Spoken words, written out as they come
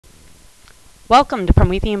Welcome to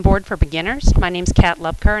Promethean Board for Beginners. My name's Kat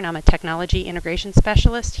Lubker and I'm a Technology Integration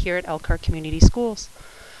Specialist here at Elkhart Community Schools.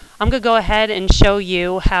 I'm going to go ahead and show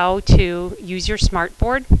you how to use your smart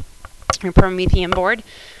board, your Promethean board.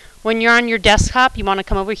 When you're on your desktop, you want to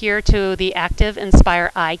come over here to the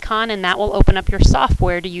ActivInspire icon, and that will open up your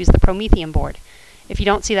software to use the Promethean board. If you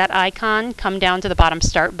don't see that icon, come down to the bottom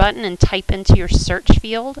Start button and type into your search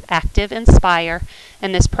field ActivInspire,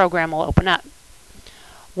 and this program will open up.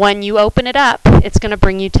 When you open it up, it's going to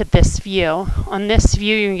bring you to this view. On this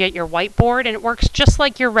view, you can get your whiteboard, and it works just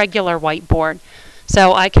like your regular whiteboard.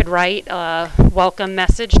 So I could write a welcome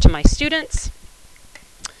message to my students.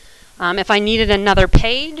 If I needed another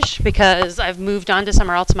page because I've moved on to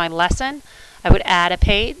somewhere else in my lesson, I would add a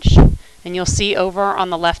page, and you'll see over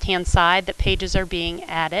on the left-hand side that pages are being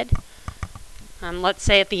added. Let's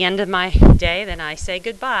say at the end of my day, then I say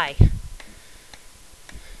goodbye.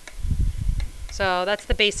 So that's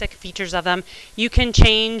the basic features of them. You can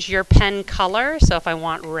change your pen color. So if I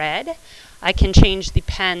want red, I can change the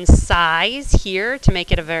pen size here to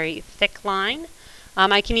make it a very thick line.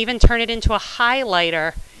 I can even turn it into a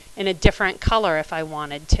highlighter in a different color if I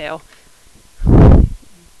wanted to.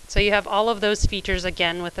 So you have all of those features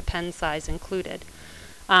again with the pen size included.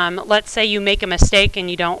 Let's say you make a mistake and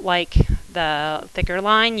you don't like the thicker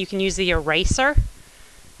line. You can use the eraser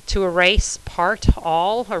to erase part,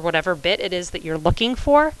 all, or whatever bit it is that you're looking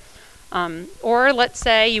for. Or let's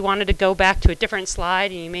say you wanted to go back to a different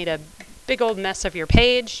slide and you made a big old mess of your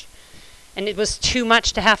page and it was too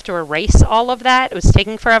much to have to erase all of that. It was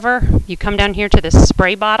taking forever. You come down here to this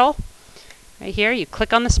spray bottle. Right here, you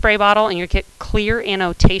click on the spray bottle and you get clear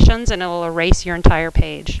annotations and it will erase your entire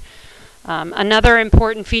page. Another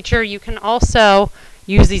important feature, you can also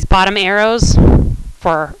use these bottom arrows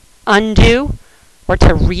for undo or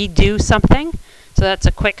to redo something. So that's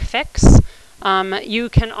a quick fix. You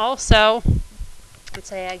can also, let's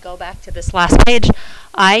say I go back to this last page,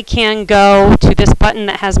 I can go to this button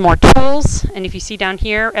that has more tools, and if you see down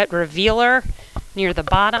here at Revealer near the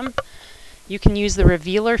bottom, you can use the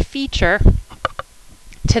Revealer feature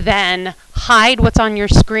to then hide what's on your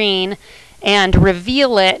screen and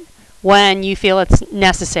reveal it when you feel it's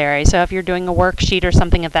necessary. So if you're doing a worksheet or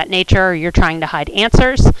something of that nature, or you're trying to hide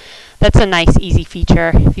answers, that's a nice, easy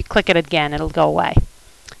feature. If you click it again, it'll go away.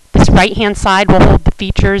 This right-hand side will hold the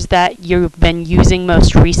features that you've been using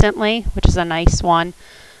most recently, which is a nice one.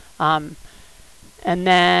 And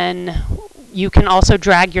then you can also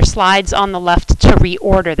drag your slides on the left to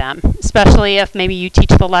reorder them, especially if maybe you teach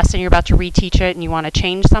the lesson, you're about to reteach it, and you want to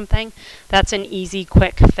change something. That's an easy,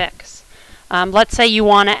 quick fix. Let's say you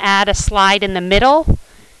want to add a slide in the middle.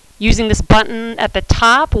 Using this button at the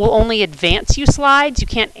top will only advance you slides. You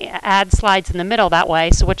can't add slides in the middle that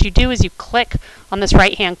way. So what you do is you click on this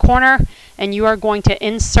right-hand corner, and you are going to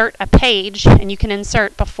insert a page, and you can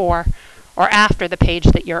insert before or after the page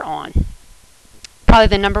that you're on. Probably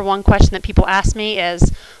the number one question that people ask me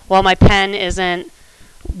is, well, my pen isn't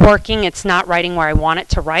working, it's not writing where I want it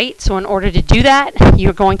to write. So in order to do that,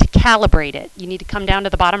 you're going to calibrate it. You need to come down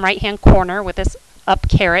to the bottom right-hand corner where this up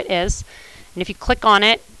caret is, and if you click on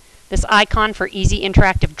it, this icon for Easy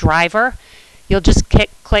Interactive Driver, you'll just click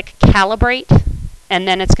Calibrate, and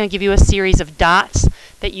then it's going to give you a series of dots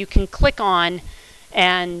that you can click on,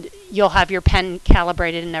 and you'll have your pen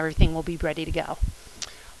calibrated and everything will be ready to go.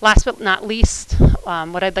 Last but not least,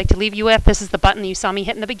 what I'd like to leave you with, this is the button that you saw me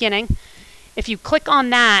hit in the beginning. If you click on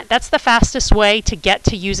that, that's the fastest way to get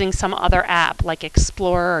to using some other app like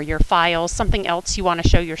Explorer or your files, something else you want to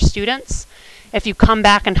show your students. If you come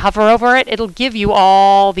back and hover over it, it'll give you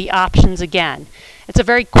all the options again. It's a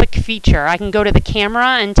very quick feature. I can go to the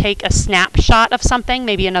camera and take a snapshot of something,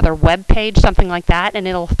 maybe another web page, something like that, and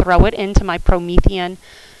it'll throw it into my Promethean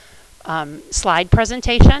slide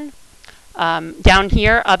presentation. Down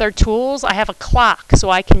here, other tools, I have a clock, so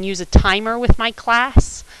I can use a timer with my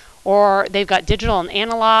class, or they've got digital and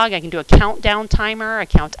analog. I can do a countdown timer, a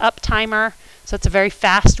count up timer, so it's a very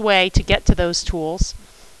fast way to get to those tools.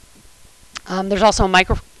 There's also a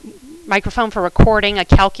microphone for recording, a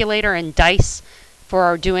calculator, and dice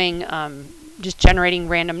for doing just generating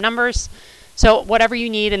random numbers. So whatever you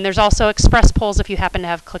need, and there's also express pulls if you happen to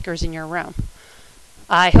have clickers in your room.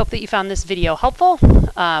 I hope that you found this video helpful.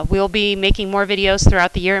 We'll be making more videos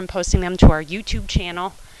throughout the year and posting them to our YouTube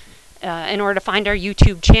channel. In order to find our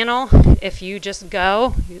YouTube channel, if you just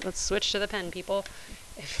go, let's switch to the pen, people.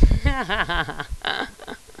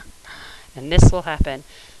 And this will happen.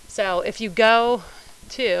 So if you go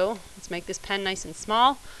to, let's make this pen nice and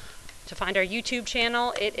small, to find our YouTube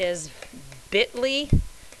channel, it is bit.ly.com/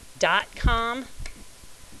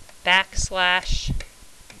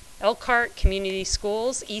 Elkhart Community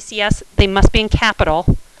Schools, ECS, they must be in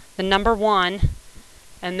capital, the number 1,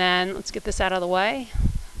 and then let's get this out of the way.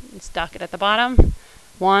 Let's dock it at the bottom.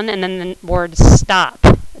 1, and then the word stop.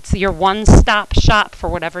 It's your one-stop shop for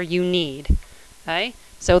whatever you need. Okay?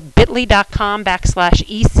 So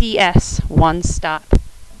bit.ly.com/ECS, one stop.